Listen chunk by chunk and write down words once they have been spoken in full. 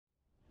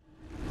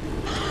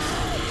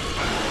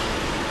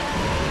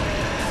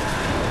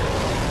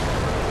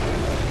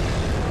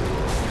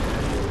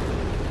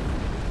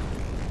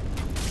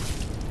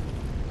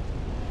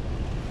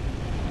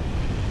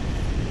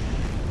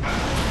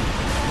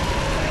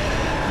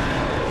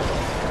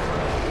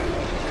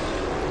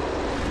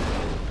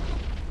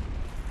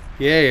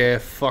Yeah,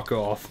 fuck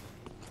off.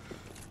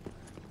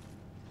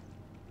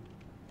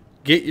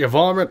 Get your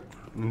varmint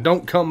and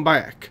don't come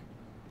back.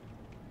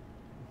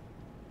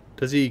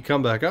 Does he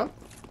come back up?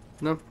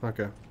 No?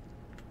 Okay.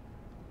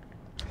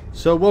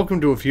 So,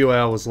 welcome to a few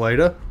hours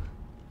later.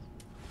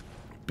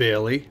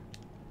 Barely.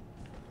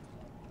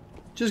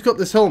 Just got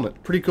this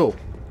helmet. Pretty cool.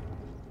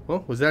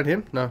 Well, was that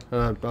him? No,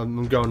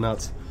 I'm going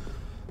nuts.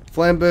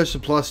 Flame burst to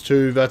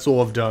 +2, that's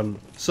all I've done.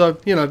 So,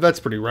 you know, that's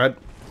pretty rad.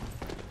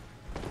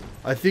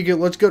 I figure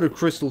let's go to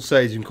Crystal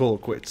Sage and call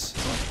it quits.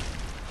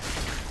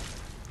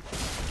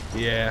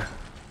 Yeah.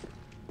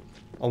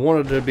 I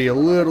wanted to be a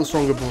little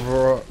stronger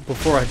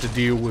before I had to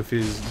deal with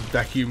his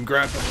vacuum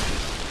grab.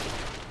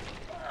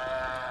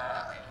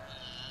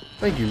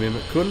 Thank you,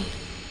 Mimic-kun.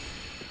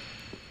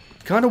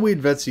 Kinda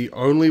weird that's the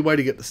only way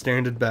to get the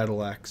standard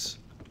battle axe.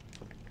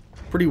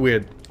 Pretty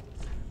weird.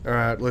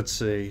 Alright, let's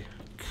see.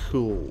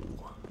 Cool.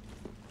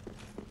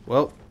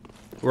 Well,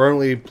 we're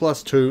only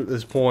 +2 at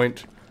this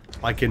point.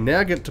 I can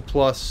now get to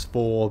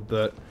 +4,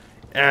 but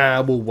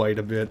we'll wait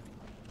a bit.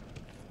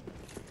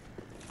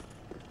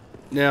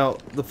 Now,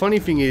 the funny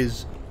thing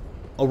is,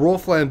 a raw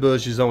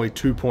flamberge is only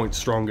 2 points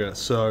stronger,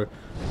 so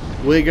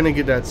we're gonna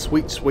get that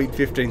sweet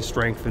 15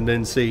 strength and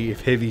then see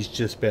if heavy's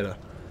just better.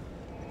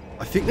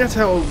 I think that's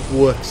how it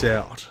works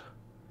out.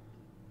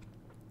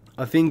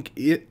 I think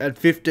at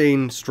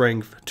 15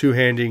 strength,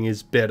 two-handing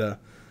is better.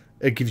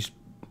 It gives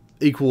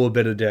equal or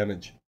better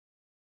damage.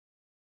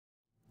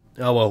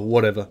 Oh well,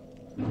 whatever.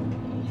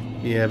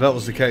 Yeah, that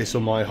was the case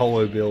on my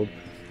holo build.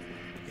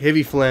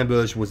 Heavy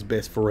flamberge was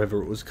best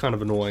forever. It was kind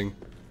of annoying.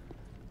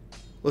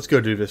 Let's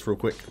go do this real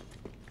quick.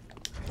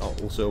 Oh,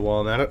 also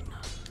while I'm at it,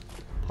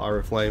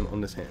 pyro flame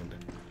on this hand.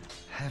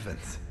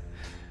 Heavens,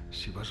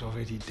 she was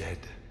already dead.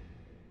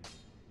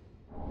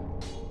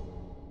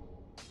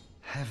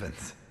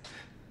 Heavens.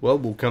 Well,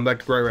 we'll come back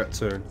to Grey Rat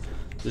soon.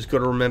 Just got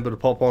to remember to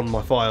pop on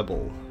my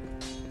fireball.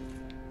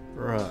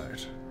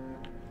 Right.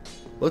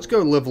 Let's go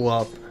level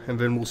up, and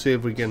then we'll see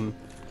if we can...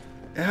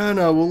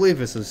 no, we'll leave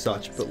this as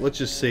such, but let's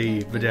just see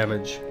the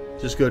damage.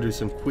 Just go do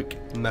some quick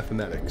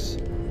mathematics.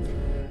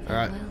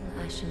 Alright.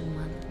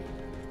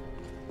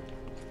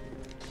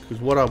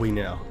 Because what are we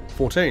now?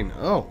 14.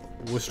 Oh,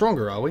 we're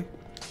stronger, are we?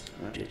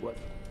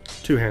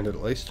 Two-handed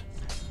at least.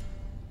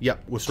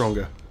 Yep, we're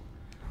stronger.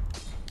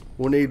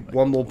 We'll need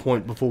one more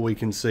point before we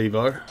can see,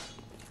 though.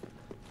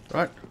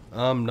 Right.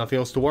 Nothing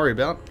else to worry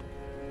about.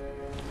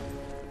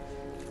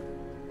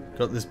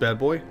 Got this bad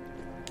boy.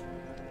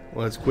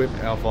 Let's equip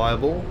our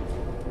fireball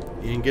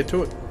and get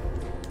to it.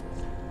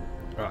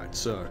 Alright,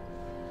 so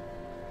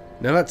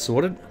now that's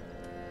sorted.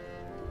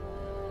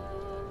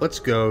 Let's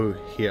go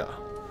here.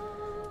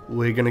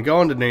 We're gonna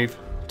go underneath,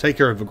 take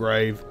care of the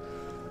grave.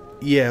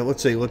 Yeah,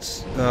 let's see,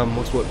 let's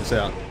work this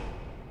out.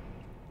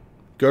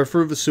 Go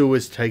through the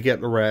sewers, take out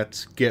the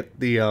rats, get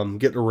the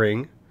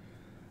ring,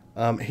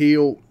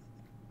 heal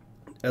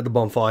at the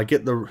bonfire,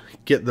 get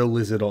the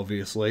lizard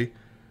obviously.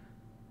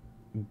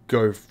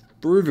 Go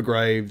through the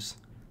graves,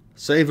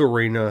 save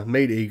Arena,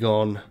 meet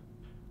Egon,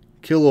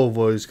 kill all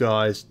those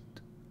guys,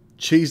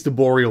 cheese the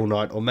Boreal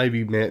Knight, or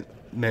maybe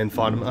man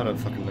fight him, I don't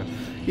fucking know.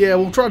 Yeah,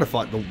 we'll try to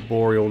fight the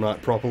Boreal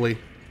Knight properly.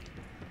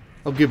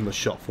 I'll give him a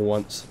shot for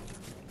once.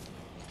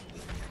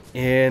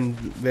 And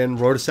then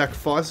Road to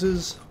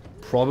Sacrifices,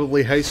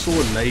 probably Hazel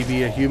and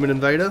maybe a human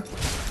invader.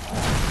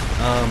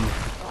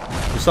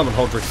 We'll summon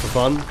Hodrick for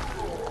fun,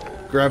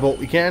 grab what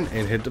we can,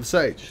 and head to the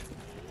Sage.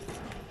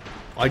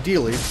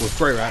 Ideally, with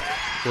Grey Rat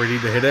ready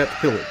to head out to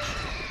pillage.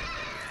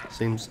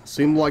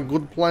 Seemed like a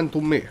good plan to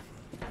me.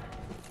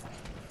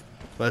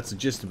 That's the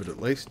gist of it,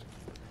 at least.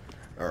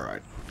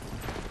 Alright.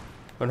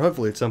 And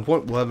hopefully at some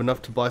point we'll have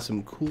enough to buy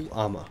some cool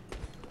armor.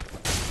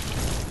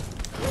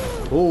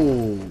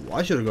 Oh,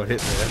 I should have got hit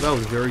there. That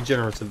was very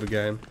generous of the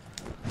game.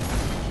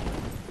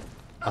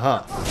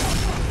 Aha.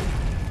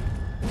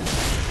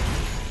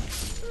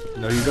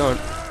 No, you don't.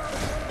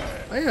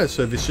 Oh yeah,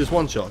 so this just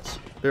one-shots.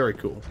 Very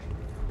cool.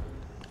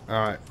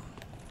 Alright.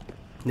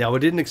 Now, I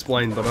didn't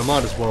explain, but I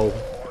might as well,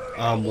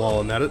 while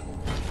I'm at it.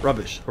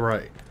 Rubbish.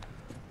 Hooray.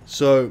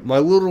 So, my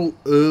little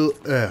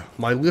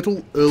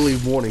early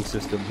warning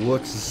system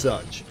works as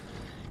such.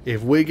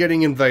 If we're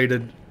getting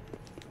invaded,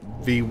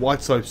 the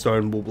white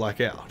soapstone will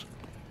black out.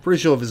 Pretty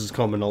sure this is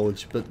common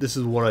knowledge, but this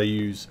is what I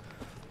use.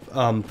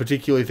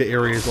 Particularly for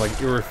areas like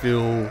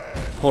Irophil,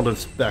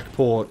 Honda's back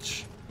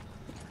porch,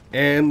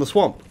 and the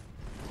swamp.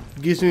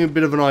 It gives me a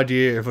bit of an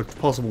idea if a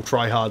possible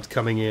tryhard's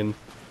coming in,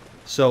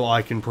 so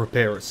I can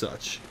prepare as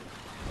such.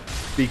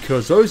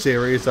 Because those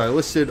areas I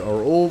listed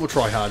are all the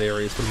tryhard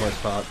areas for the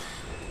most part.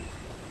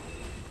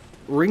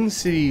 Ring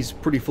City's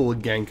pretty full of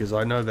gankers,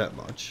 I know that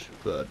much,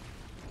 but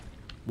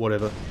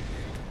whatever.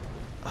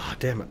 Ah,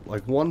 damn it,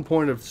 like 1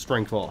 point of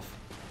strength off.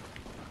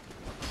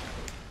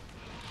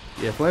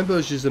 Yeah,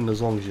 Flamberge isn't as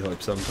long as you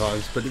hope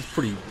sometimes, but it's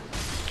pretty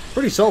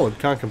solid,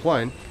 can't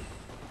complain.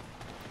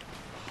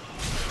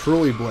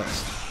 Truly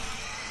blessed.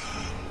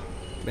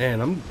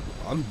 Man, I'm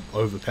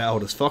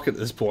overpowered as fuck at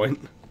this point.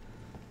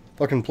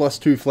 Fucking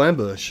 +2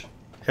 Flamberge.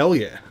 Hell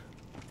yeah.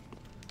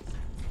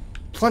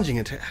 Plunging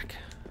attack.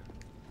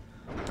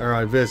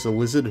 Alright, there's a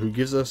lizard who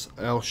gives us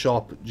our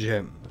shop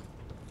gem.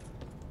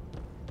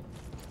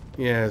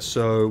 Yeah,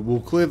 so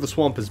we'll clear the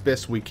swamp as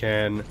best we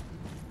can.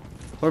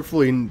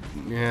 Hopefully,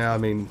 yeah, I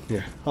mean,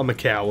 yeah, I'm a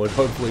coward.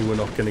 Hopefully we're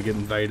not going to get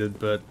invaded,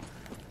 but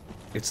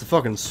it's the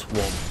fucking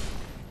swamp.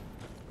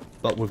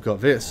 But we've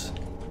got this.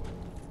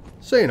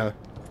 So, you know.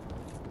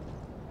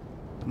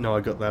 No,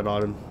 I got that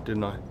item,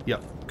 didn't I?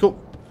 Yep,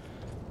 cool.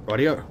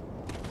 Rightio.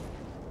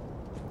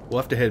 We'll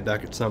have to head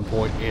back at some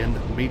point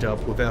and meet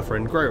up with our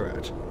friend Grey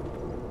Rat.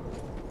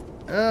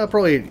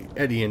 Probably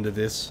at the end of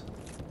this.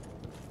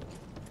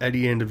 At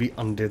the end of the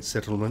undead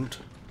settlement.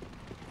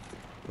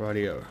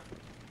 Rightio.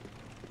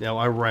 Now,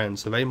 I ran,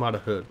 so they might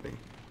have heard me.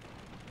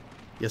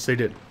 Yes, they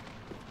did.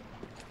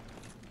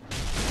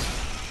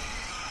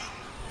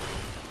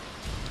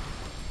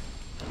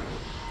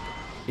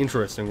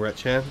 Interesting,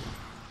 Ratchan.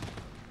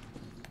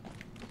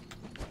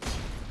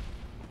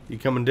 You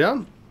coming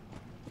down?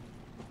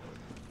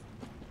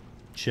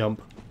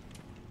 Jump.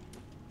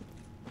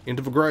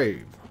 Into the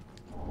grave.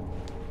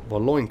 The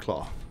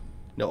loincloth.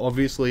 Now,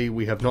 obviously,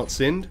 we have not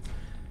sinned.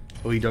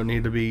 We don't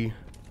need to be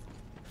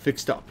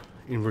fixed up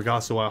in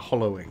regards to our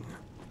hollowing.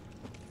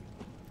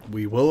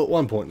 We will at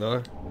one point,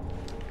 though.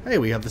 Hey,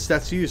 we have the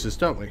stats to use this,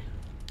 don't we?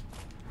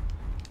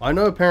 I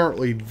know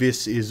apparently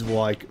this is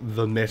like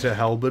the meta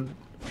halberd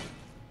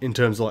in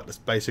terms of like the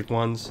basic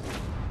ones.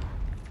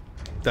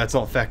 That's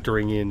not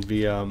factoring in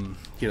the,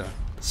 you know,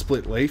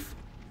 split leaf.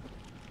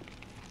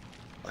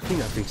 I think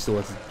that thing still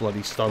has a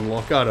bloody stun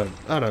lock. I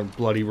don't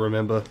bloody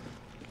remember.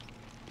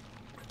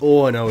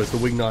 All I know is the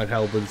Wing Knight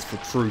halberds for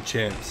true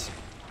champs.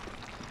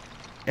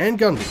 And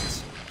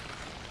Gundies.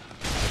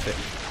 I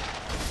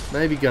think.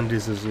 Maybe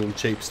Gundies is a little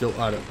cheap still.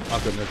 I've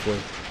got no clue.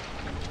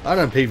 I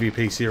don't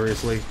PvP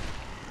seriously.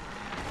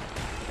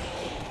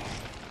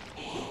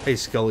 Hey,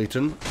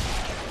 Skellyton.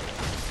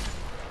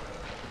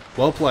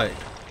 Well played.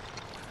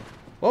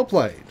 Well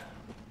played.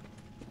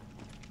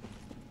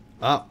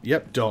 Ah,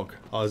 yep, dog.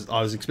 I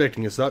was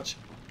expecting as such.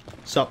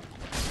 Sup.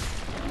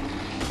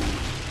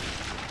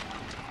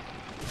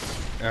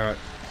 Alright.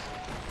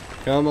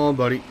 Come on,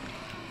 buddy.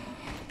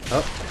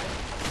 Up.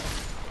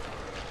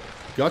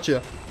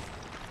 Gotcha.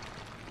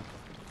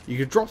 You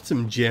could drop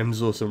some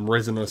gems or some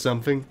resin or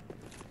something.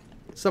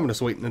 Something to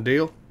sweeten the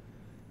deal.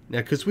 Now,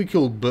 because we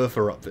killed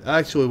Bertha up there.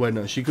 Actually, wait,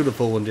 no. She could have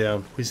fallen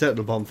down. We set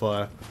the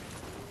bonfire.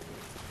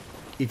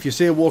 If you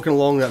see her walking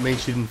along, that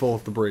means she didn't fall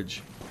off the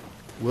bridge.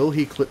 Will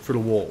he clip through the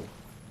wall?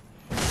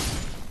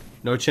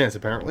 No chance,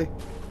 apparently.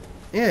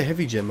 Yeah,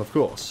 heavy gem, of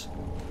course.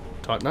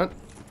 Tight nut.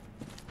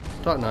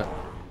 Tight nut.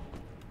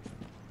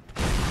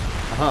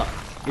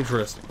 Aha.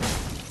 Interesting.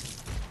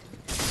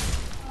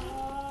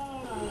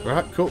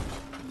 Right, cool.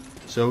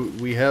 So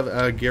we have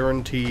our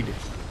guaranteed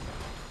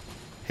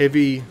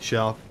heavy,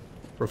 sharp,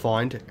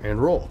 refined,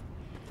 and raw.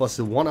 Plus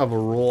the one other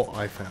raw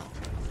I found.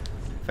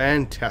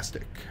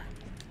 Fantastic.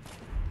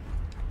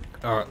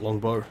 Alright,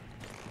 longbow.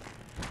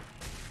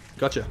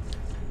 Gotcha.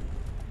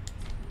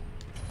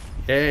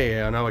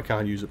 Yeah, I know I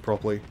can't use it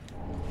properly.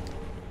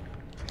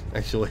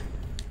 Actually.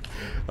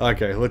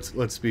 Okay,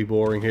 let's be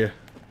boring here.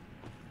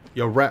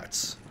 Yo,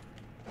 rats.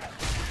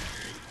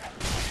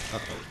 Uh-oh,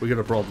 we got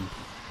a problem.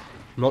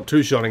 I'm not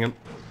two-shotting him.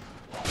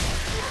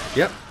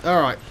 Yep,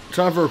 alright.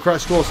 Time for a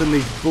crash course in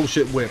these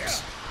bullshit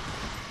whips.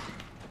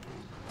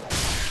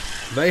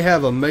 They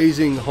have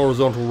amazing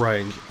horizontal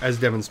range, as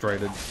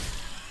demonstrated.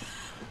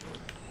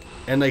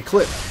 And they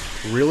clip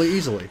really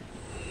easily.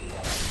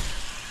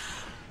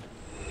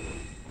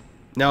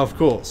 Now, of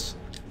course,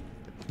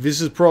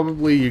 this is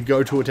probably your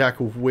go-to attack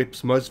with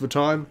whips most of the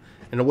time,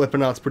 and the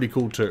weapon art's pretty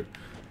cool too.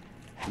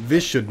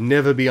 This should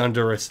never be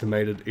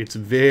underestimated. It's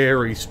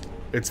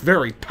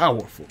very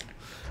powerful,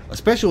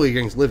 especially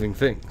against living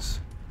things.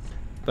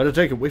 Better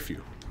take it with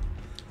you.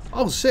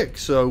 Oh, sick!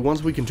 So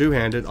once we can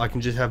two-hand it, I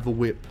can just have the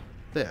whip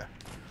there.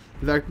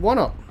 In fact, why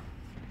not?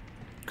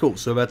 Cool.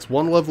 So that's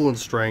one level in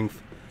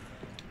strength.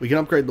 We can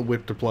upgrade the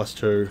whip to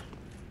 +2.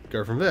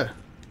 Go from there.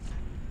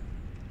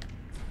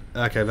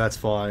 Okay, that's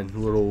fine.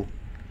 Little...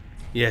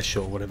 Yeah,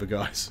 sure, whatever,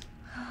 guys.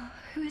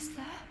 Who is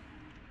there?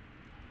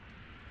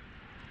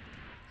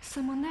 Is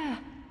someone there?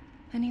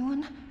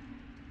 Anyone?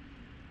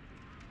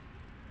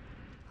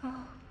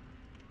 Oh,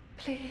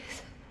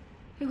 please.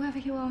 Whoever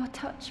you are,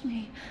 touch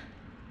me.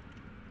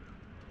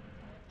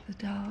 The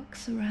dark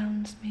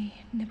surrounds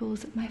me,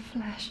 nibbles at my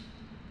flesh.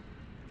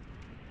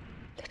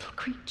 Little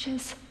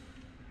creatures.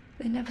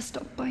 They never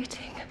stop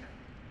biting.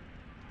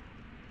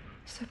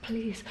 So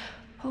please,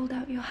 hold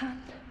out your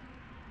hand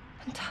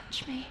and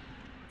touch me.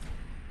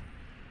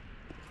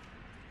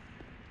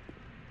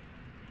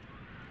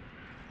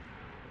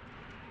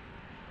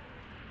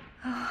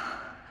 Ah,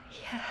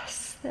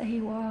 yes, there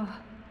you are.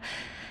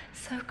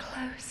 So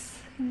close,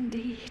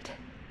 indeed.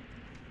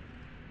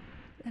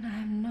 Then I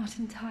am not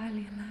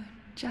entirely alone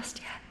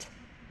just yet.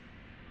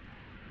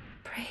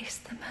 Praise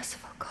the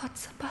merciful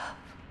gods above.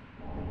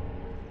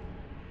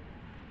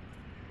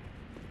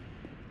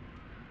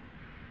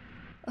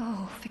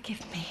 Oh,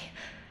 forgive me.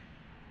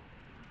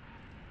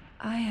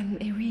 I am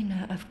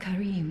Irina of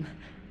Karim.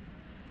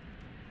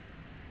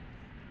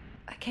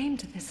 I came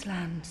to this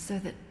land so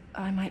that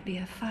I might be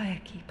a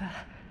firekeeper.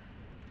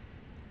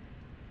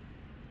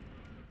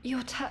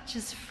 Your touch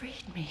has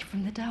freed me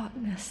from the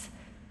darkness.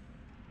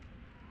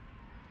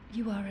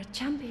 You are a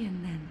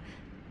champion, then.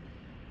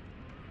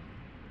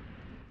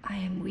 I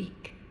am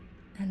weak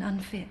and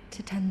unfit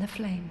to tend the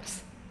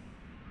flames.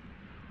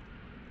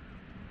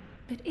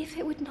 But if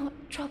it would not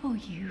trouble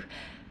you,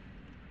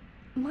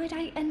 might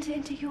I enter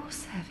into your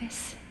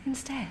service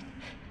instead?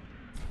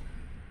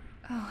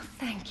 Oh,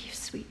 thank you,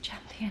 sweet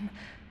champion.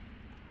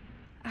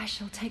 I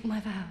shall take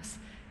my vows.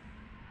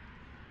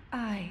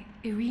 I,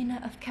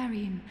 Irina of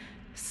Karim,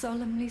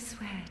 solemnly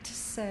swear to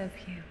serve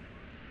you.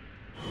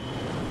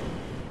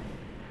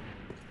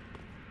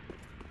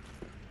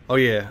 Oh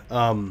yeah,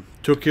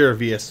 took care of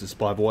the Estus,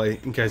 by the way,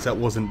 in case that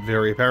wasn't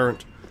very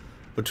apparent.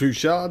 The 2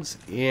 shards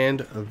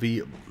and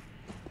the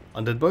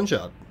undead bone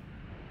shard.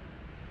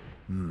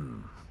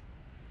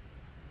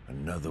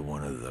 Another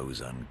one of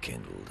those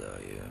unkindled,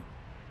 are you?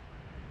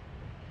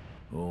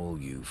 All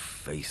you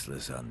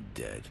faceless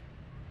undead,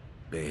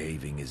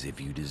 behaving as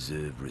if you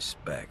deserve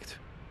respect.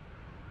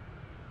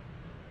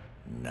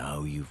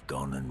 Now you've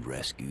gone and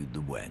rescued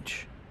the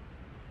wench.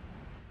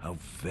 How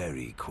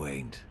very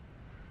quaint.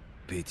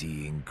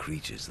 Pitying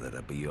creatures that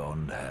are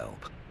beyond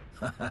help.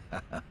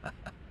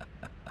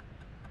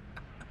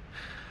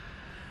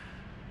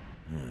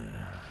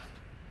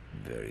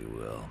 Very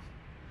well.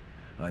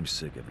 I'm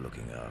sick of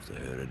looking after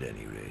her at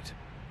any rate.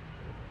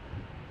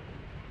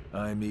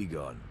 I'm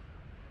Egon,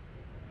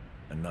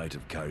 a knight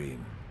of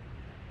Karim.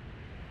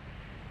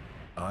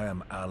 I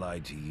am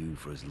allied to you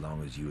for as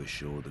long as you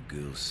assure the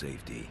girl's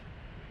safety.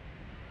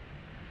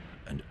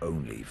 And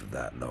only for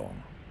that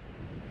long.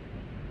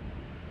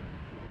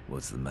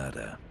 What's the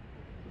matter?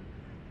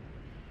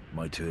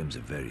 My terms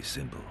are very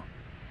simple.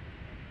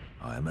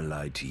 I am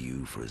allied to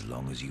you for as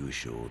long as you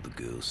assure the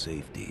girl's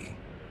safety.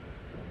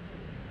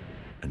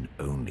 And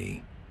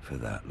only for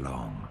that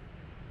long.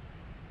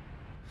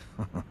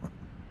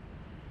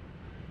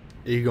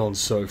 Egon's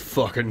so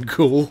fucking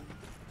cool.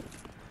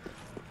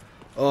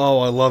 Oh,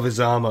 I love his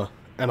armor.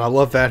 And I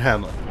love that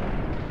hammer.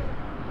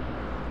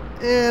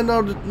 And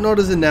not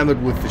as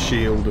enamored with the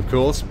shield, of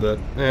course, but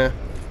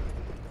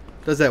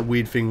does that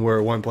weird thing where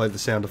it won't play the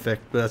sound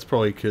effect, but that's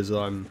probably because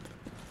I'm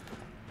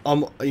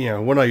you know,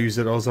 when I used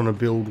it I was on a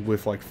build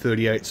with like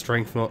 38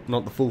 strength, not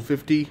the full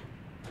 50.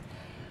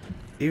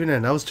 Even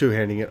then I was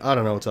two-handing it, I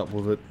don't know what's up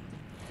with it.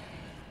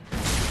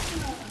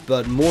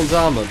 But Morn's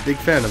armor, big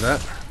fan of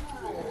that.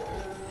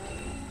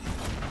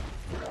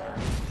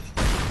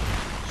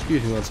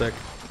 Excuse me one sec.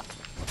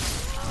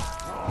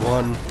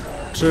 1,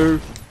 2,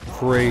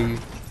 3.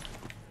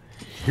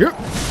 Yep.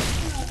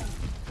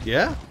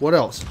 Yeah? What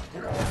else?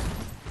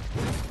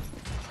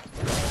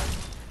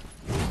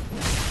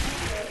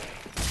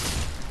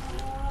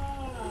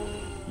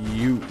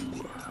 You.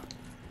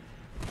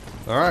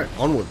 Alright,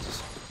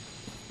 onwards.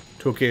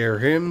 Took care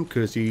of him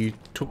because he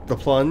took the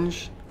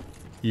plunge.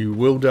 You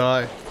will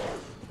die.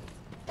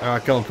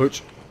 Alright, come on,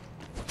 Pooch.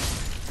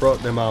 Throw out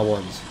them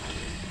R1s.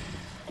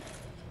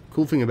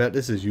 Cool thing about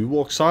this is you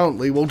walk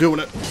silently while doing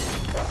it.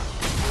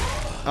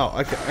 Oh,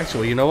 okay.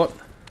 Actually, you know what?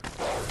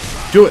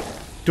 Do it!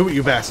 Do it,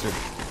 you bastard!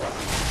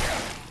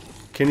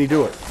 Can he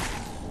do it?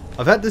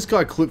 I've had this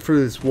guy clip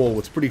through this wall.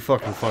 It's pretty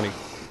fucking funny.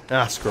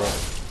 Ah, screw it.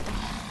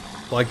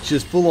 Like,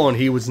 just full on,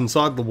 he was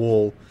inside the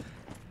wall.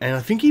 And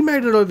I think he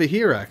made it over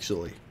here,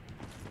 actually.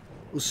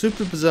 It was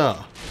super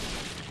bizarre.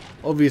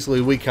 Obviously,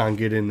 we can't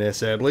get in there,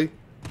 sadly.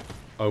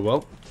 Oh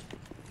well.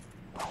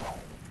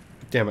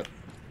 Damn it.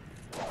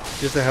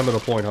 Just to hammer the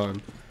point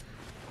home.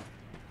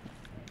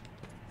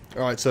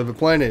 Alright, so the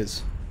plan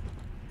is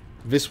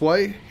this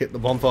way, hit the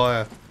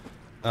bonfire,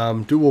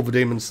 do all the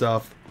demon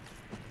stuff,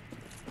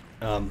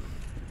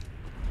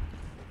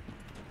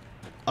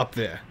 up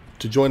there,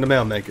 to join the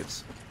Mound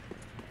Makers.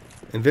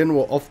 And then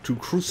we're off to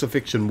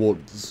Crucifixion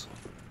Woods,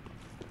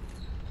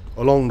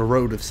 along the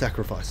road of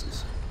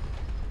sacrifices.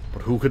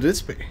 But who could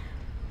this be?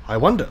 I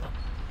wonder.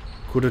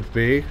 Could it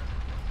be?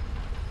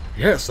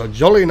 Yes, a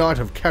jolly knight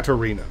of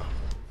Katarina.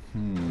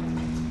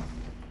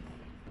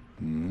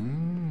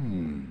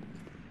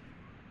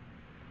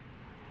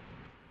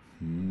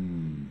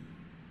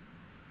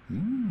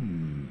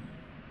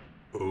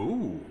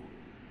 Oh.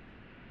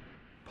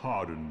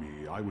 Pardon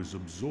me, I was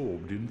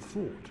absorbed in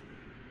thought.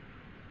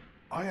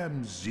 I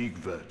am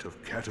Siegwart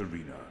of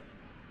Katarina.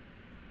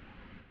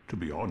 To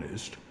be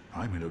honest,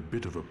 I'm in a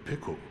bit of a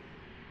pickle.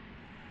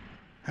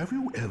 Have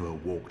you ever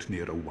walked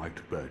near a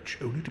white birch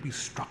only to be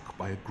struck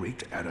by a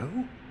great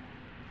arrow?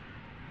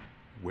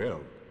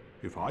 Well,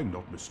 if I'm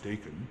not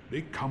mistaken,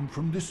 they come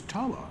from this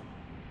tower.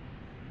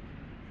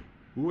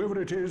 Whoever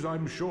it is,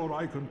 I'm sure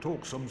I can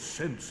talk some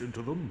sense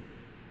into them.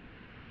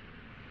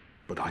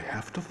 But I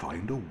have to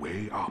find a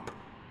way up,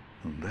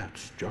 and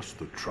that's just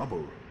the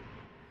trouble.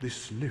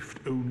 This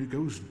lift only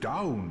goes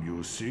down,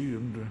 you see,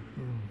 and...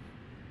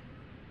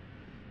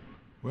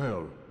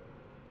 well,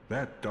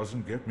 that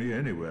doesn't get me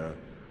anywhere.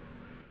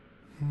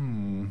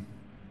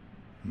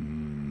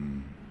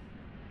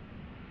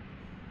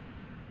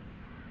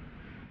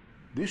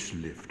 This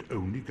lift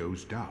only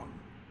goes down,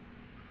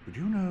 But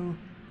you know,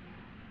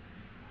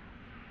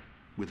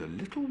 with a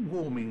little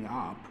warming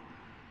up,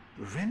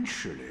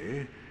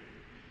 eventually...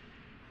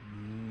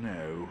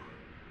 No.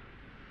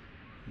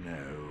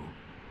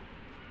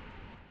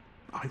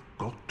 I've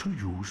got to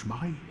use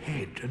my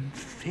head and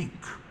think.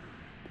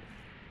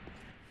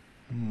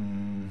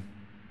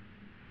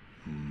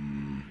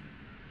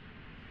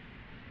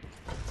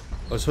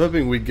 I was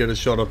hoping we'd get a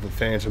shot of the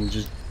Phantom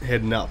just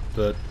heading up,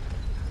 but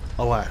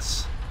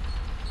alas.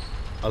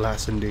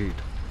 Alas indeed.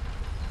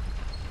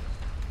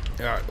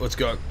 Alright, let's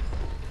go.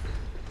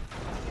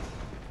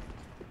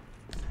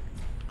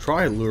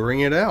 Try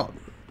luring it out.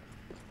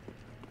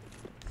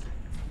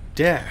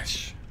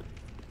 Dash.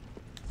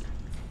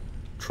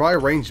 Try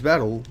ranged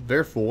battle,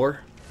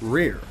 therefore,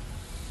 rear.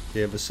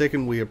 Yeah, the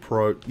second we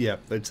approach... Yeah,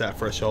 it's that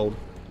threshold.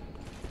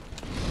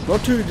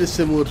 Not too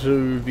dissimilar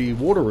to the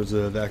water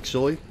reserve,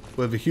 actually,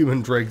 where the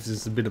human dregs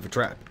is a bit of a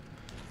trap.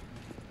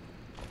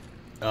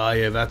 Ah,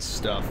 yeah, that's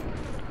stuff.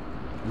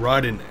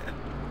 Right in there.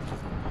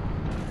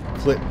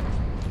 Clip.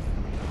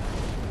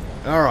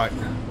 Alright.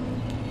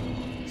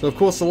 So, of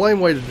course, the lame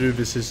way to do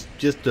this is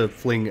just to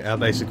fling our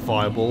basic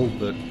fireball,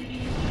 but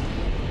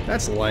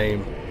that's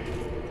lame.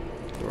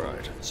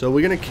 Alright, so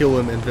we're going to kill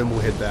him and then we'll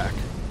head back.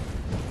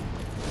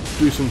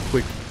 Do some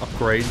quick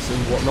upgrades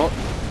and whatnot.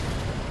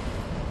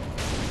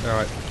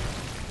 Alright.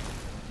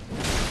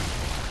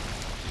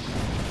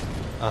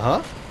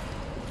 Uh-huh.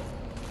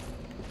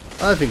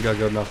 I think I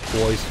got enough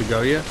poise to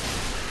go here.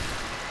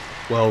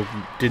 Well,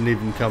 didn't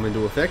even come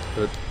into effect,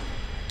 but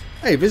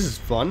hey, this is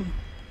fun.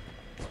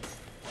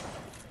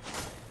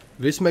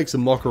 This makes a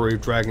mockery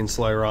of Dragon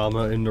Slayer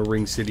armor in the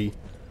Ring City.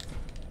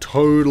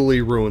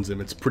 Totally ruins him.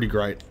 It's pretty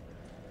great.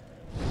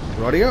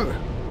 Rightio.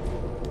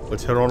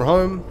 Let's head on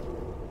home.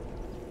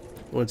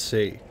 Let's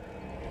see.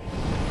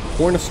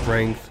 Point of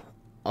strength.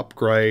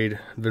 Upgrade.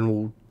 Then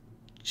we'll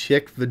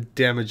check the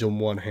damage on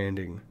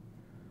one-handing.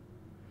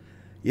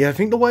 Yeah, I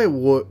think the way it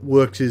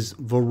works is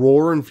the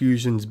raw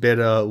infusion's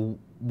better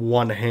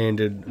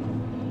one-handed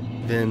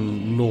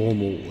than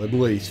normal, at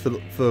least,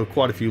 for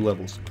quite a few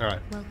levels. Alright.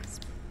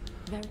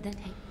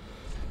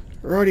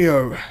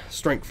 Rightio.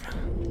 Strength.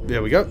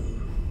 There we go.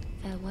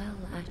 Farewell,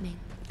 Agni.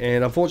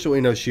 And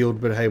unfortunately no shield,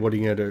 but hey, what are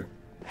you going to do?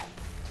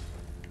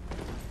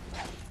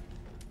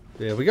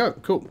 There we go.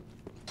 Cool.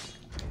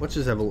 Let's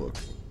just have a look.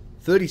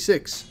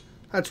 36.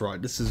 That's right.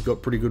 This has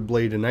got pretty good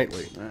bleed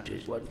innately.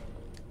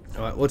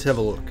 Alright, let's have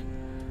a look.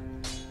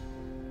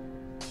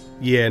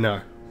 Yeah,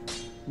 no.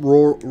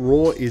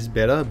 Raw is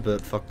better,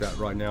 but fuck that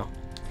right now.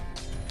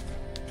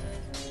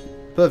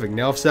 Perfect.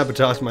 Now I've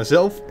sabotaged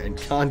myself and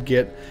can't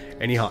get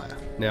any higher.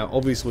 Now,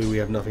 obviously we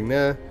have nothing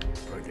there.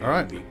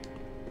 Alright.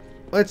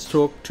 Let's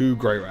talk to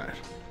Grey Rat.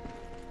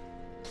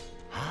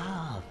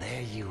 Ah,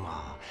 there you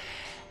are.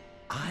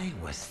 I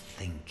was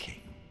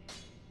thinking.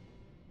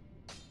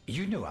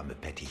 You know I'm a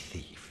petty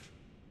thief.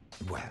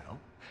 Well,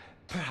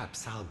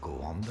 perhaps I'll go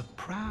on the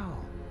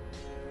prowl.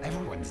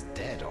 Everyone's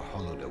dead or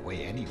hollowed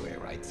away anyway,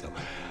 right? So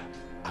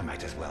I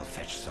might as well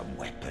fetch some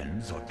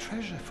weapons or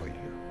treasure for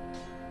you.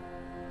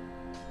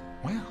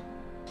 Well,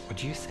 what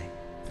do you say?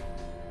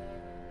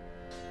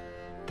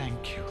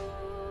 Thank you.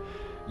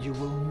 You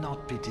will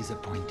not be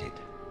disappointed.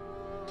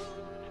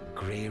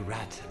 Grey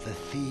Rat the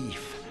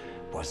Thief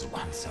was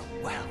once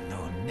a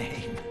well-known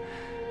name.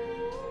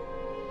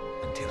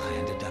 Until I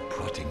ended up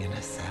rotting in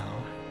a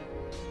cell.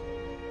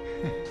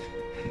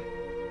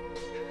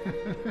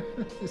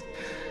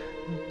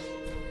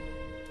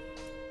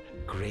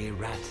 Grey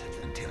Rat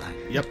until I...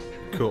 Yep,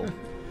 cool.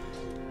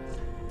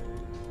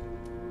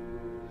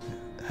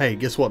 Hey,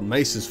 guess what?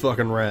 Mace is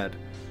fucking rad.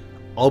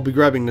 I'll be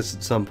grabbing this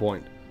at some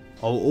point.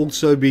 I'll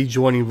also be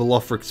joining the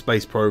Lothric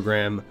space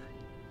program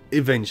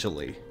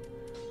eventually.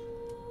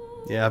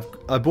 Yeah,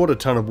 I bought a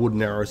ton of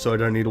wooden arrows, so I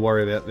don't need to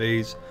worry about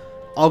these.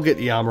 I'll get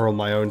the armor on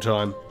my own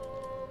time.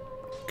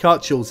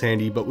 Cart shield's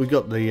handy, but we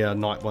got the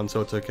night one,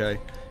 so it's okay.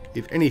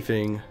 If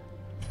anything,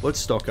 let's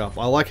stock up.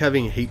 I like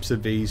having heaps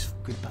of these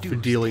for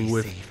dealing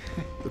with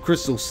the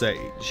Crystal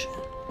Sage.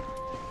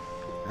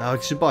 I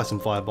should buy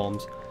some fire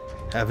bombs.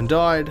 Haven't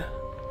died,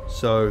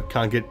 so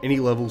can't get any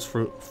levels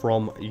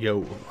from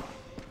Yo.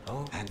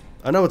 Oh, and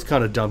I know it's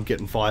kind of dumb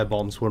getting fire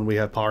bombs when we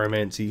have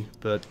pyromancy,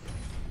 but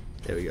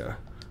there we go.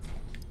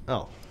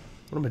 Oh,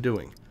 what am I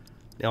doing?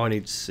 Now I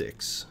need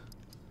 6.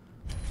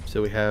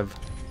 So we have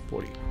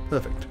 40.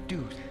 Perfect.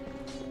 dude,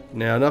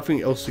 Now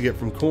nothing else to get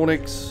from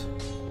Cornix.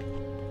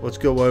 Let's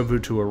go over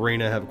to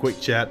Arena, have a quick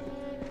chat,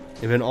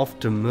 and then off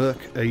to murk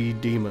a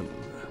demon.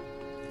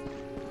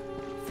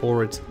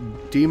 For its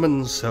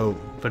demon soul,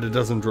 but it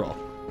doesn't drop.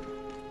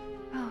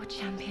 Oh,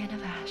 Champion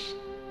of Ash.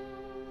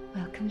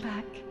 Welcome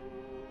back.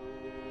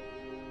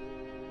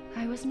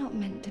 I was not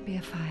meant to be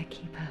a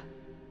firekeeper,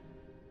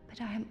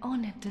 but I am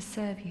honored to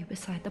serve you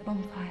beside the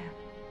bonfire.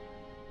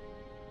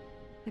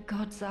 The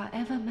gods are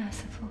ever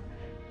merciful.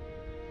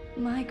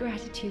 My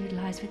gratitude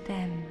lies with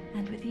them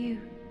and with you.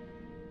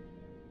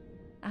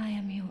 I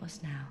am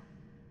yours now.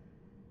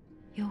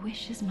 Your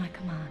wish is my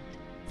command.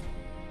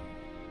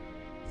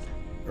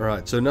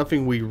 Alright, so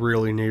nothing we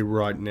really need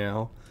right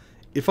now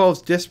if I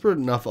was desperate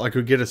enough, I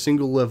could get a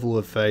single level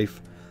of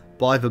faith,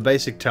 buy the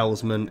basic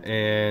talisman,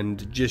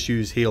 and just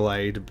use heal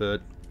aid,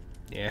 but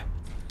yeah.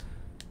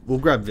 We'll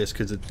grab this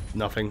because it's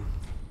nothing.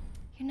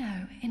 You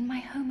know, in my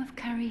home of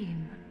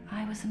Karim,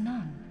 I was a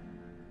nun.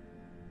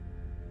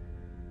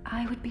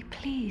 I would be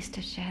pleased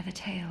to share the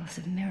tales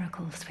of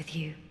miracles with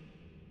you.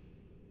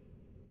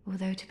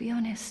 Although, to be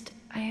honest,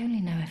 I only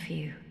know a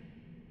few.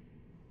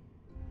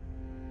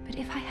 But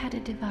if I had a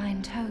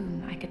divine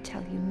tome, I could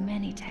tell you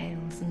many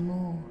tales and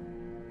more.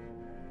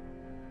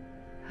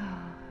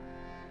 Oh,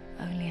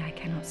 only I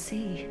cannot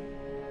see.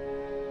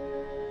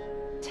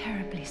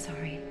 Terribly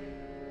sorry,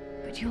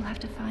 but you'll have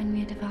to find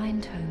me a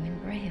divine tome in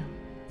Braille.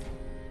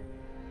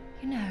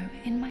 You know,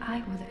 in my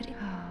eye will that.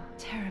 Oh,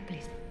 terribly.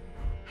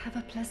 Have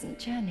a pleasant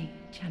journey,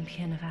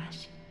 Champion of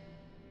Ash.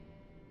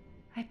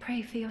 I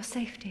pray for your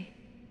safety.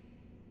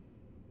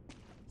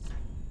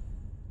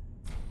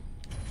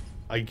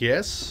 I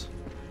guess?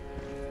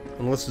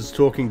 Unless it's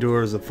talking to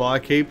her as a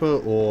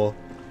firekeeper, or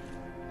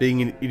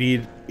being an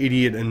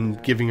idiot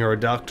and giving her a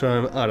dark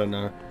tome, I don't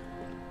know.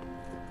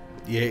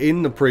 Yeah,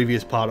 in the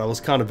previous part I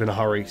was kind of in a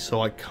hurry, so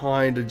I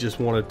kind of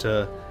just wanted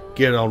to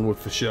get on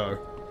with the show.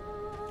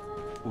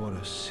 What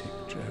a sick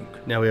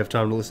joke. Now we have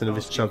time to listen to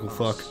this chuckle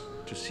fuck.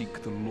 To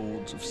seek the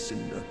Lords of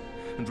Cinder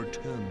and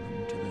return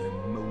them to their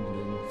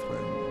mouldering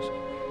thrones.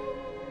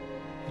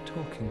 We're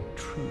talking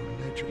true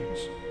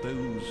legends,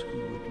 those who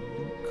would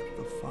link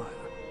the fire.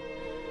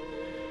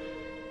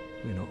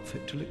 We're not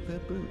fit to lick their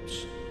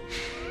boots.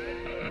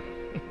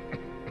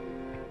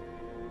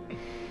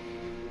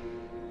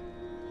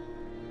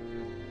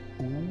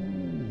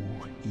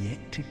 Ooh,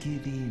 yet to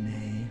give in,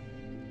 eh?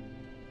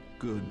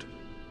 Good.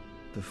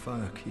 The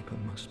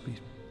firekeeper must be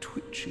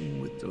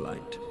twitching with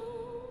delight.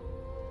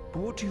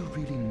 But what do you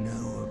really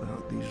know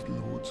about these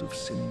Lords of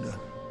Cinder,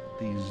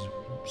 these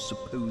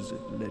supposed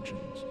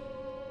legends?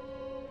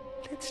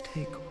 Let's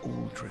take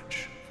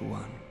Aldrich for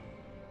one.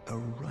 A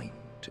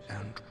right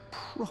and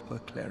proper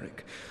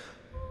cleric.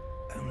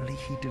 Only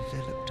he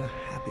developed a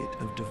habit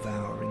of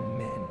devouring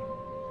men.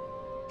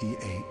 He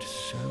ate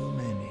so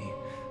many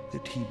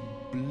that he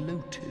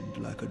bloated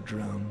like a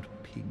drowned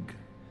pig,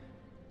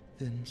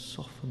 then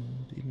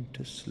softened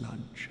into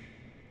sludge.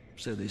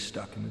 So they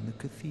stuck him in the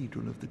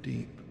Cathedral of the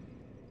Deep.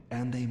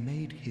 And they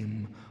made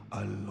him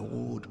a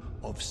Lord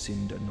of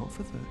Cinder, not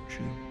for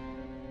virtue,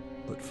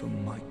 but for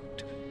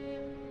might.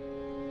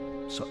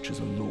 Such as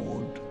a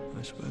lord,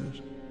 I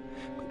suppose.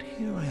 But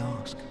here I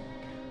ask,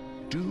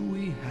 do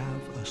we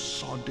have a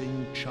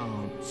sodding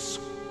chance?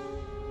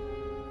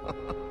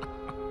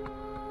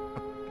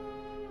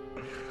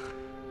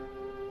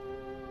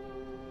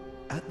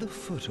 At the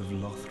foot of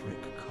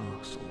Lothric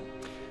Castle,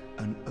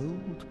 an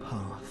old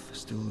path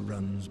still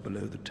runs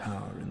below the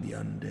tower in the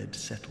undead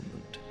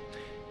settlement.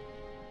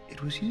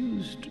 It was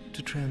used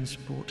to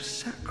transport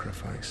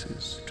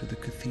sacrifices to the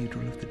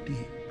Cathedral of the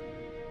Deep.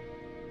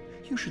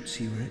 You should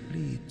see where it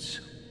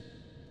leads.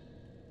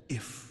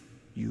 If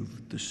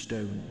you've the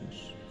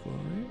stones for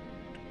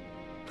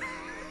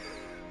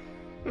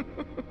it.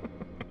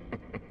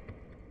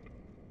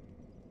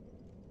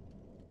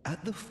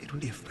 At the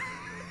if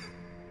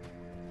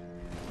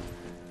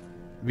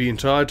The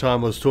entire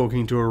time I was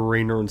talking to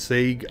Arena and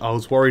Sieg, I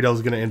was worried I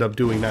was going to end up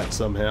doing that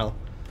somehow.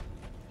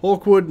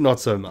 Hawkwood,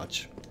 not so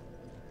much.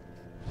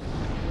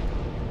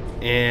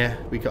 Yeah,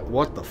 we got...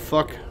 What the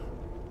fuck?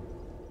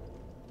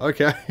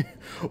 Okay.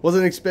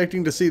 Wasn't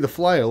expecting to see the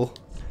flail.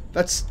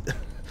 That's...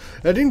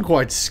 That didn't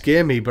quite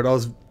scare me, but I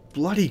was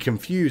bloody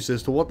confused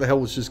as to what the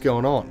hell was just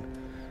going on.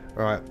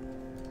 Alright.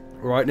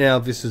 Right now,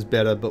 this is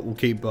better, but we'll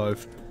keep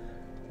both.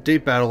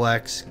 Deep Battle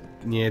Axe,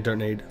 yeah, don't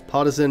need.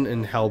 Partisan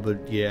and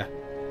Halberd, yeah.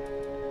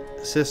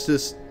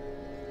 Cestus,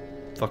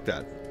 fuck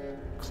that.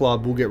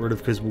 Club, we'll get rid of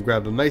because we'll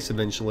grab a mace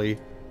eventually.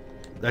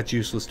 That's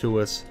useless to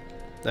us.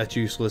 That's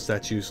useless,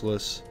 that's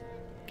useless.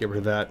 Get rid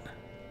of that.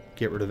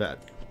 Get rid of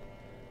that.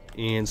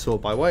 And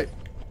sort by weight.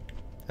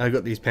 I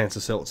got these pants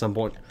to sell at some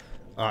point.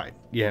 Alright,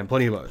 yeah, and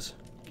plenty of those.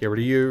 Get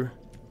rid of you.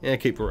 And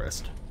keep the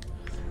rest.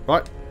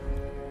 Right.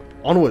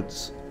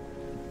 Onwards.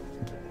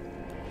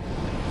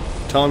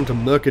 Time to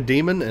murk a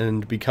demon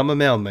and become a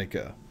mound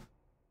maker.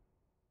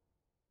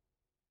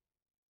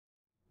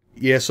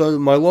 Yeah, so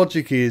my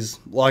logic is,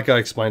 like I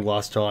explained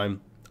last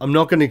time, I'm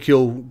not going to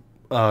kill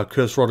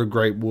Curse Rotted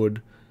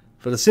Greatwood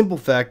for the simple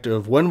fact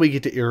of when we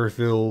get to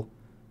Irothil,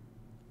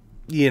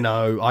 you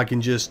know, I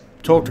can just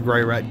talk to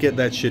Grey Rat, get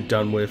that shit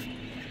done with,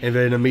 and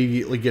then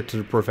immediately get to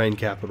the Profane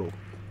Capital.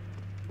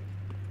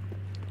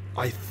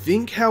 I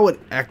think how it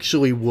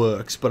actually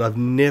works, but I've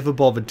never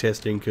bothered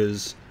testing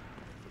because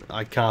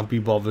I can't be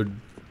bothered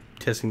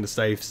testing the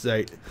save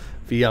state,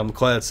 the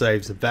cloud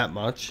saves that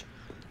much.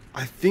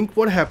 I think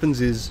what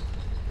happens is,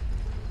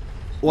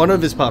 well, I know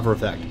this part for a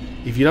fact.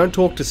 If you don't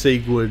talk to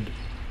Siegwood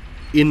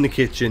in the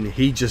kitchen,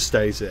 he just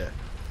stays there.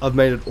 I've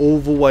made it all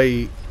the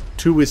way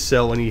to his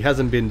cell and he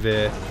hasn't been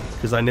there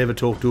because I never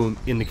talked to him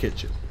in the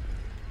kitchen.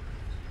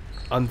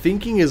 I'm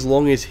thinking as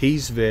long as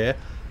he's there,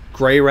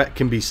 Grey Rat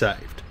can be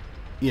saved.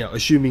 You know,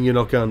 assuming you're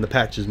not going the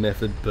patches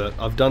method, but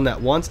I've done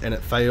that once and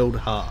it failed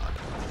hard.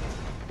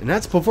 And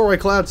that's before I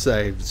cloud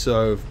saved,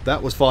 so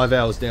that was 5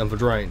 hours down the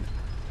drain.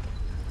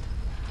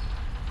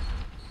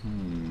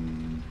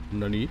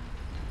 Nani?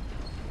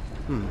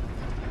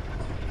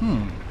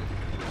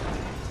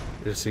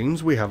 It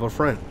seems we have a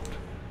friend.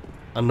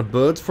 And the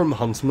birds from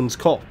Huntsman's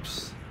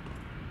Copse.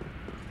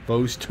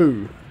 Those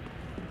two.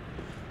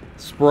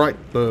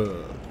 Sprite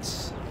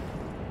birds.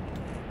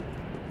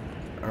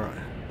 Alright.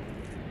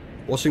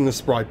 Watching the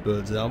sprite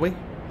birds, are we?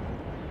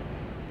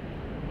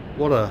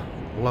 What a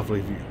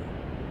lovely view.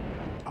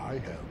 I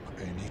help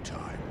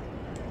anytime.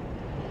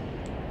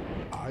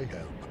 I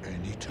help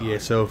anytime. Yeah,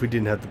 so if we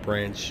didn't have the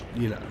branch,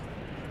 you know,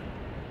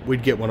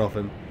 we'd get one off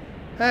him.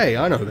 Hey,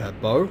 I know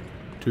that bow.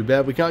 Too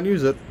bad we can't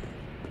use it.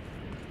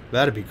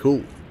 That'd be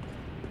cool.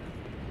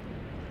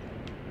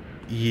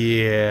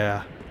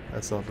 Yeah,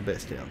 that's not the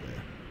best out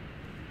there.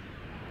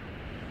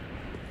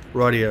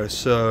 Rightio,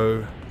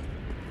 so...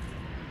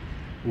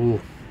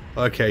 Ooh,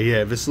 okay,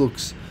 yeah, this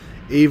looks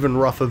even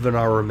rougher than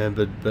I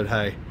remembered, but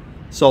hey,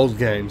 Souls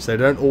games, they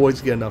don't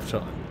always get enough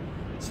time.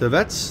 So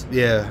that's,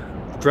 yeah,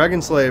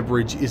 Dragon Slayer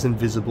Bridge is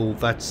invisible.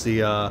 That's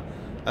the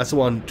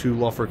one to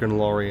Lothric and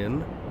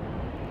Lorien.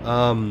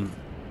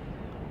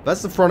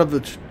 That's the front of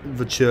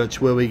the church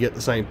where we get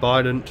the St.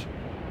 Bident.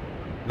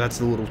 That's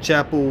the little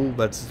chapel.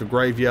 That's the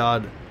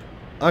graveyard.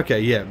 Okay,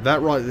 yeah,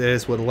 that right there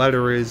is where the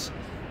ladder is.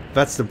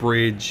 That's the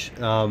bridge.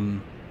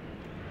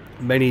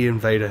 Many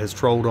Invader has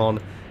trolled on.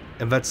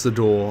 And that's the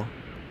door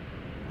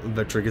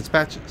that triggers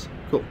patches.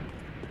 Cool.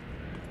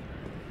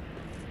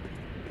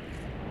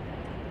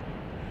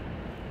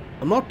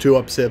 I'm not too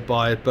upset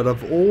by it, but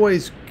I've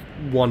always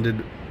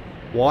wondered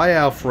why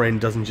our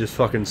friend doesn't just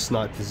fucking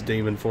snipe this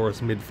demon for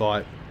us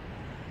mid-fight.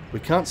 We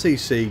can't see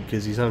Sieg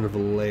because he's under the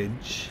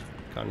ledge.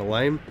 Kinda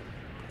lame.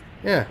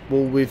 Yeah,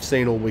 well, we've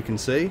seen all we can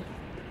see.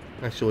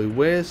 Actually,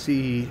 where's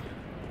he?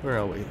 Where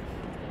are we?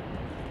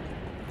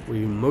 We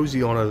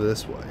mosey on over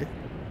this way.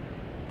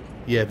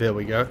 Yeah, there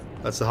we go.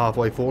 That's the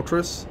halfway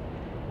fortress.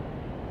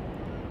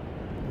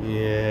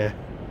 Yeah.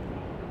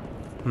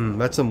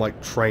 That's some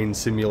like train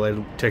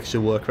simulated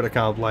texture work, but I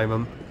can't blame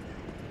him.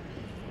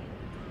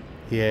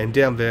 Yeah, and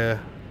down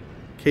there,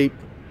 keep.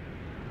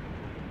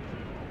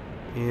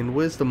 And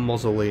where's the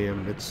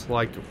mausoleum? It's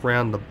like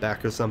round the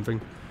back or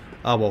something.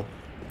 Ah, well.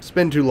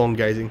 Spend too long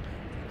gazing.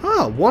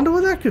 Ah, wonder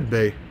what that could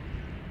be.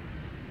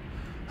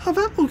 Oh,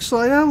 that looks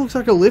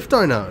like a lift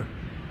I know.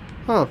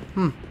 Huh,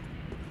 Man,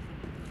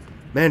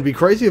 it'd be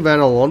crazy if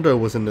Analondo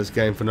was in this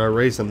game for no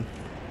reason.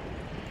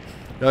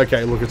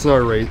 Okay, look, it's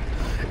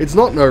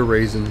not no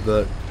reason,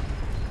 but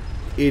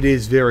it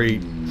is very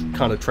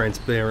kind of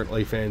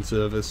transparently fan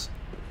service.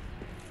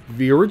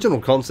 The original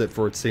concept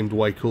for it seemed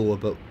way cooler,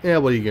 but yeah,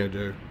 what are you gonna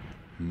do?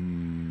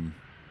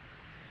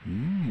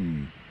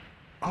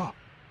 Ah,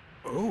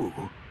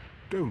 oh,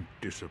 don't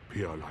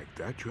disappear like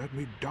that. You had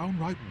me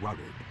downright worried.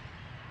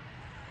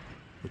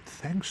 But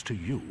thanks to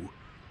you,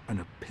 an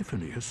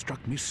epiphany has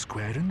struck me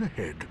square in the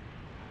head.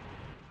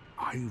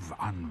 I've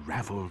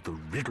unraveled the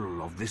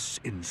riddle of this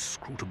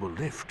inscrutable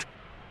lift.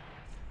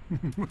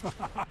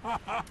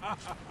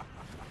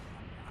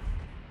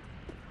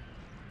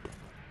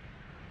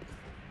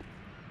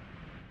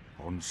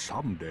 On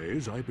some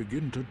days I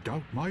begin to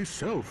doubt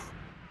myself.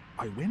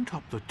 I went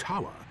up the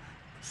tower,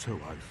 so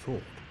I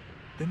thought,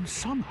 then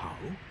somehow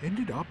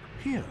ended up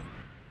here.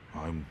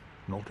 I'm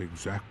not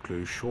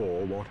exactly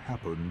sure what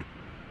happened.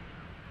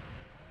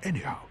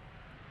 Anyhow,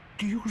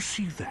 do you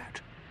see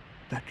that?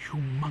 That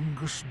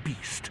humongous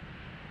beast?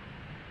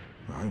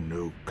 I'm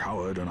no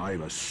coward and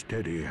I've a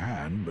steady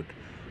hand, but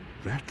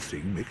that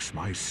thing makes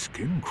my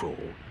skin crawl.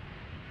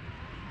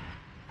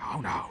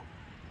 Now,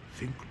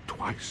 think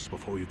twice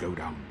before you go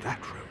down that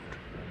road.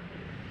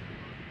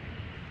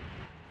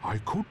 I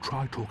could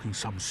try talking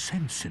some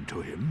sense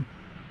into him.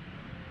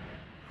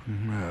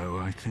 No,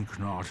 I think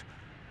not.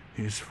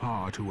 He's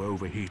far too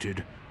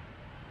overheated.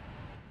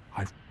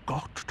 I've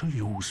got to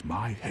use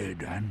my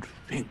head and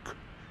think.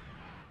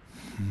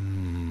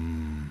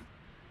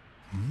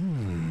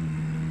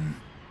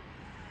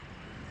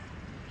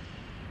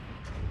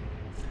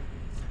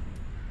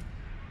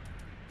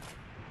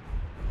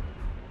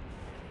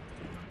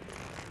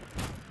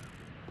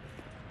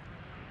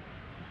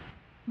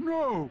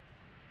 No!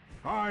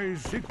 I,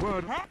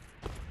 Siegward...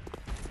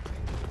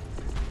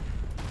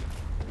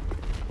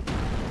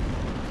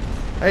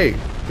 Hey,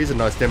 here's a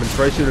nice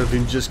demonstration of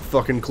him just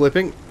fucking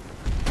clipping.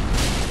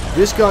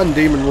 This guy in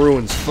Demon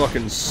Ruins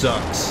fucking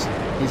sucks.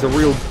 He's a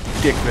real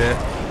dick there.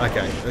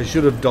 Okay, I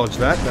should have dodged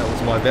that. That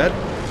was my bad.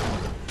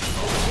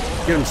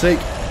 Get him, Seek.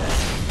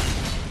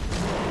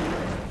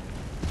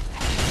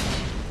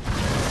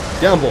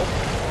 Down ball.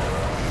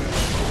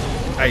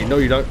 Hey, no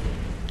you don't.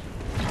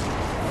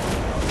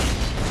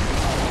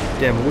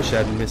 Damn, I wish I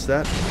hadn't missed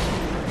that.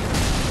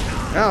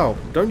 Ow,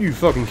 don't you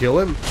fucking kill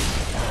him.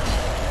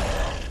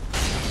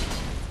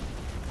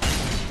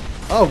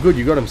 Oh, good,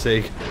 you got him,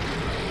 Seek.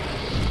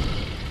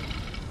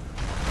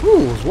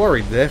 Ooh, I was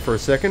worried there for a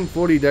second.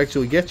 Thought he'd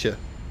actually get you.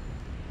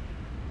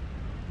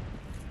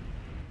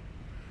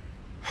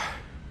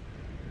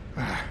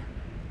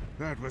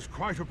 That was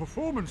quite a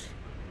performance.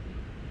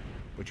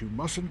 but you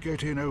mustn't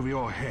get in over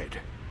your head.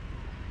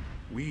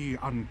 We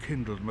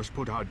unkindled must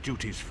put our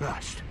duties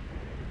first.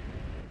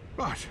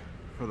 But,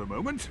 for the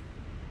moment,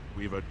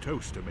 we've a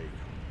toast to make.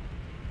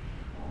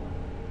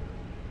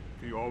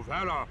 To your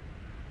valor,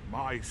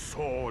 my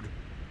sword,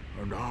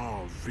 and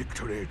our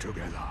victory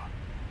together.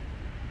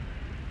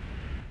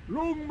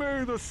 Long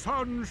may the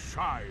sun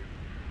shine.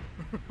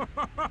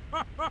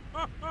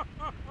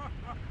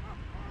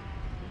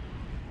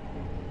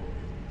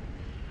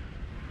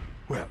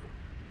 Well,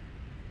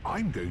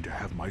 I'm going to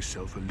have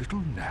myself a little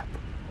nap.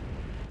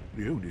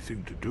 The only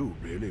thing to do,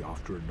 really,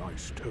 after a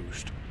nice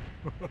toast.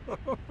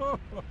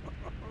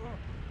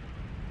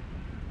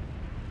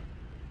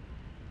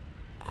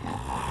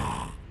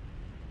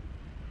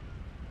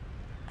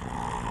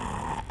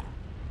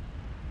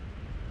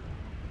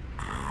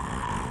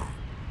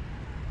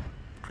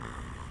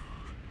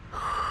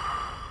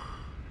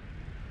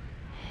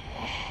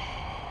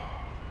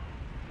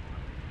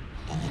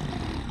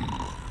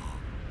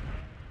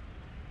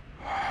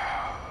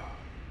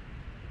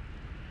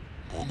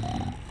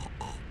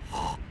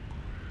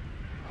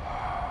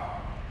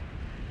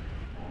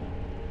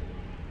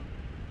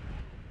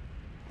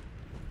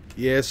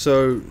 Yeah,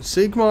 so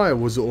Siegmeyer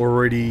was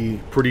already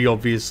pretty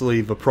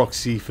obviously the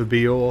proxy for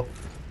Bior.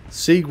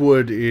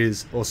 Siegward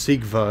is, or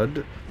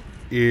Siegvard,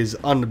 is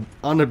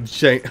let's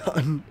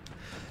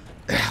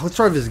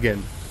try this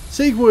again.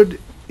 Siegward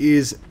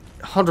is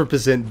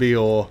 100%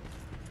 Bior,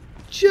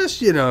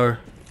 just, you know,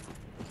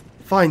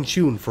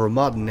 fine-tuned for a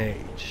modern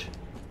age.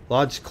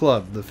 Large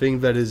club, the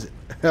thing that is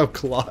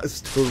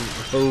outclassed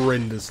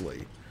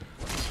horrendously.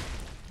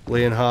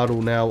 Leonhard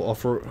will now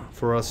offer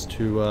for us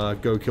to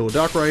go kill a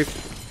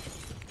Darkwraith.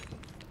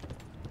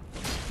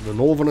 The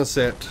Northerner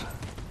set.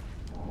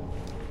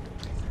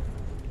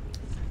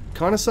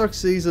 Kinda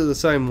sucks these are the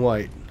same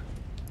weight.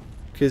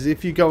 Because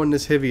if you go in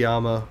this heavy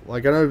armor,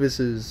 like I know this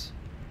is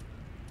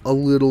a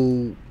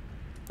little,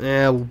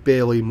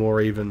 barely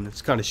more even.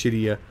 It's kind of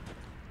shittier.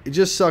 It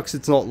just sucks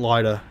it's not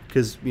lighter,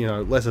 because, you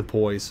know, lesser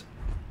poise.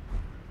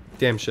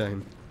 Damn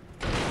shame.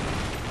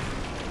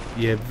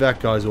 Yeah,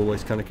 that guy's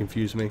always kind of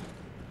confused me.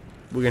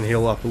 We're going to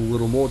heal up a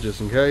little more just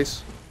in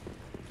case.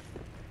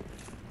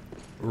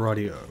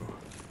 Rightio.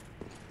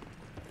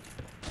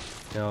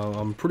 Now,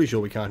 I'm pretty sure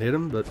we can't hit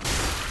him, but...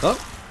 Oh,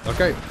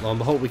 okay. Lo and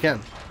behold, we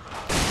can.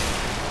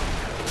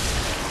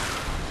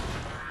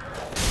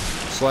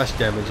 Slash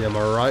damage, am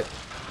I right?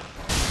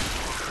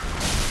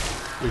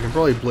 We can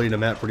probably bleed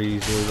him out pretty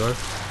easily, though.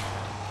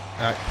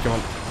 Alright, come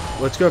on.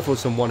 Let's go for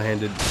some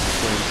one-handed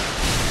swings.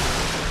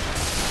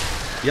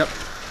 Yep.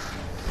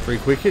 3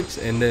 quick hits,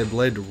 and they're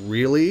bled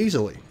really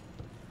easily.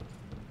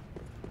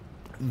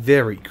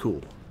 Very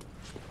cool.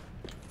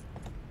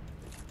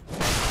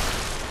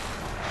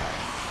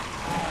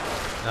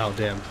 Oh,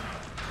 damn.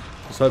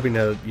 I was hoping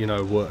that, you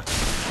know, worked.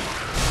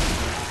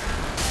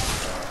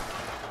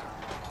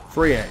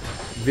 Free aim.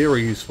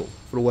 Very useful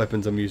for the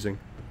weapons I'm using.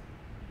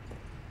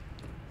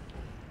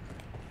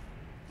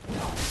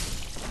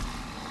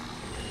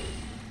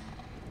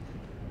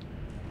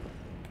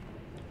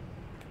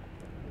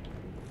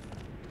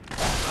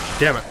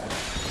 Damn it.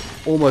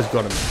 Almost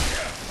got him.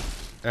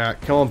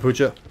 Alright, come on,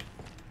 Poocher.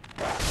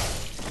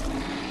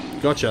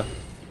 Gotcha.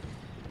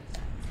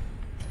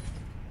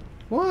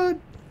 What?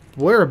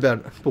 Where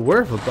about? But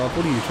where above?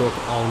 What are you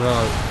talking? Oh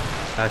no.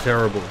 How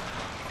terrible.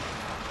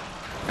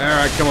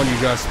 Alright, come on, you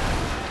guys.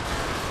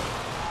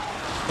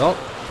 Oh,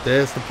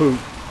 there's the poop.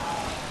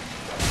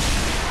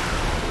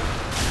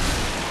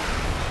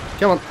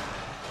 Come on.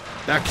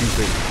 Back, you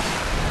thing.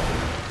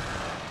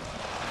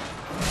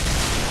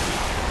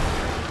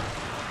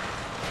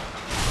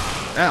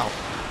 Ow.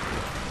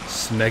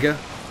 Smega.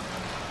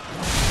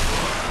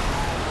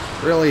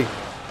 Really?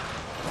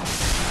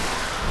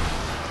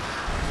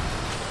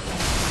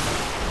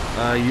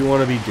 You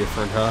want to be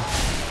different, huh?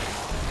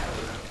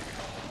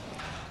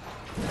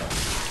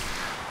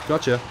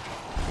 Gotcha.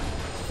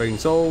 Fading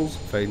souls,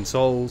 fading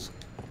souls.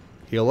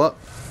 Heal up.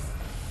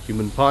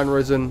 Human pine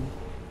resin.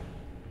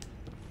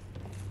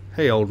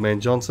 Hey, old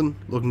man Johnson.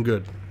 Looking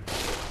good.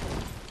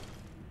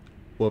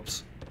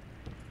 Whoops.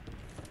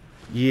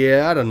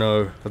 Yeah, I don't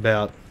know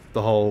about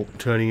the whole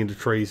turning into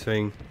trees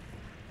thing.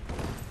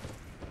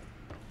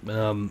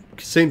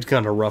 Seems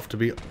kind of rough to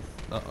be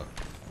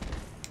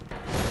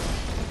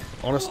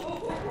honest.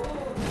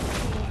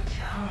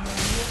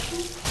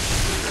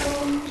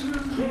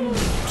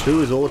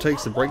 2 is all it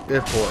takes to break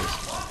their poise.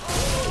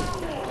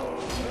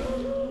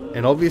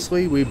 And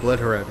obviously, we bled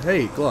her out.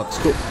 Hey, gloves,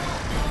 cool.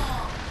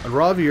 I'd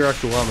rather your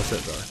actual armor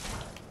set, though.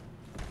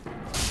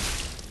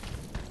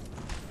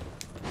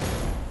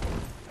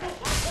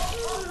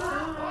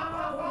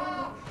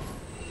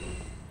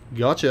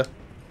 Gotcha.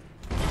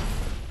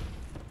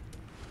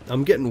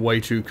 I'm getting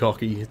way too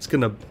cocky. It's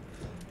gonna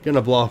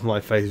blow up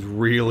my face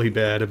really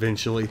bad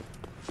eventually.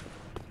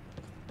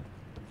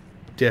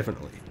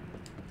 Definitely.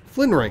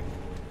 Flint ring.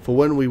 For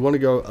when we want to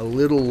go a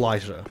little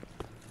lighter.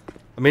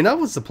 I mean, that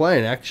was the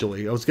plan,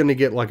 actually. I was going to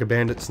get like a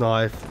bandit's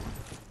knife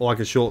or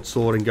like a short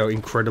sword and go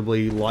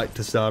incredibly light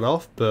to start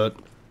off, but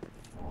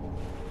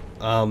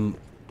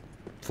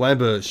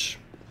Flamberge.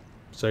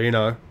 So you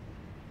know.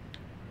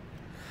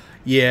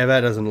 Yeah,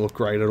 that doesn't look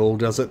great at all,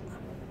 does it?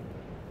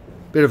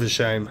 Bit of a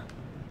shame.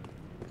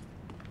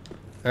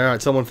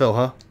 Alright, someone fell,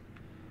 huh?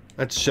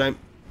 That's a shame.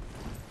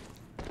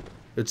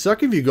 It'd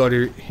suck if you got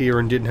here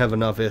and didn't have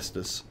enough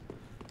Estus.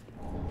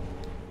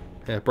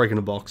 Yeah, breaking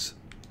a box.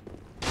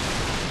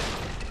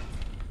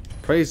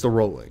 Praise the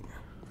rolling.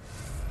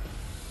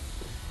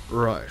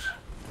 Right.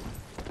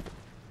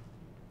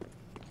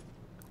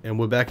 And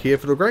we're back here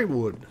for the Great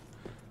Wood.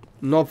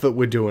 Not that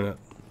we're doing it.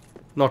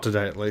 Not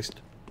today, at least.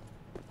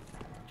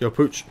 Yo,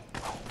 Pooch.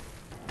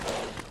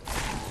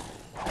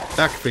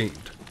 Back Fiend.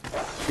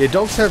 Yeah,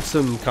 dogs have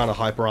some kind of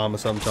hyper armor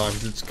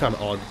sometimes. It's kind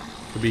of odd,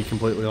 to be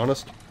completely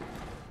honest.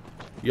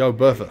 Yo,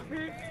 Bertha.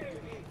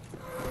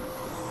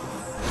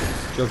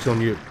 Joke's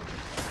on you.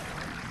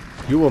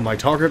 You were my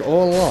target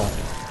all along.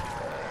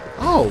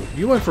 Oh,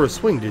 you went for a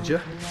swing, did you?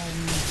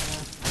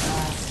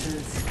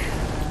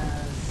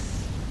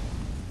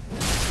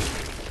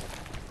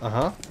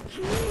 Uh-huh.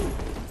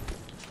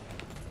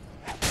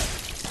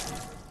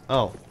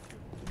 Oh.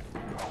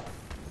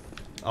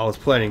 I was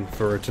planning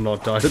for it to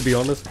not die, to be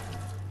honest.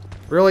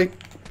 Really?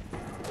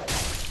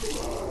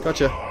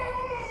 Gotcha.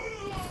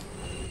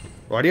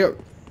 Rightio.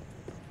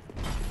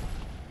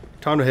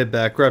 Time to head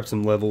back, grab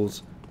some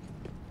levels.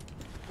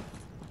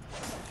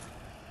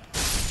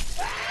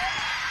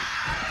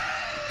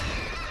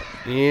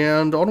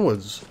 And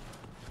onwards.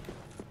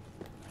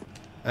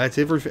 That's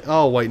everything.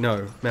 Oh, wait,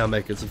 no. Mound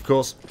makers, of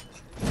course.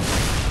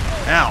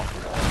 Ow.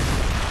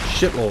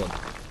 Shitlord.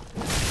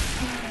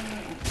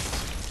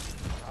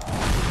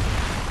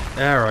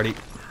 Alrighty.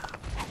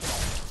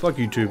 Fuck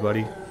you too,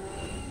 buddy.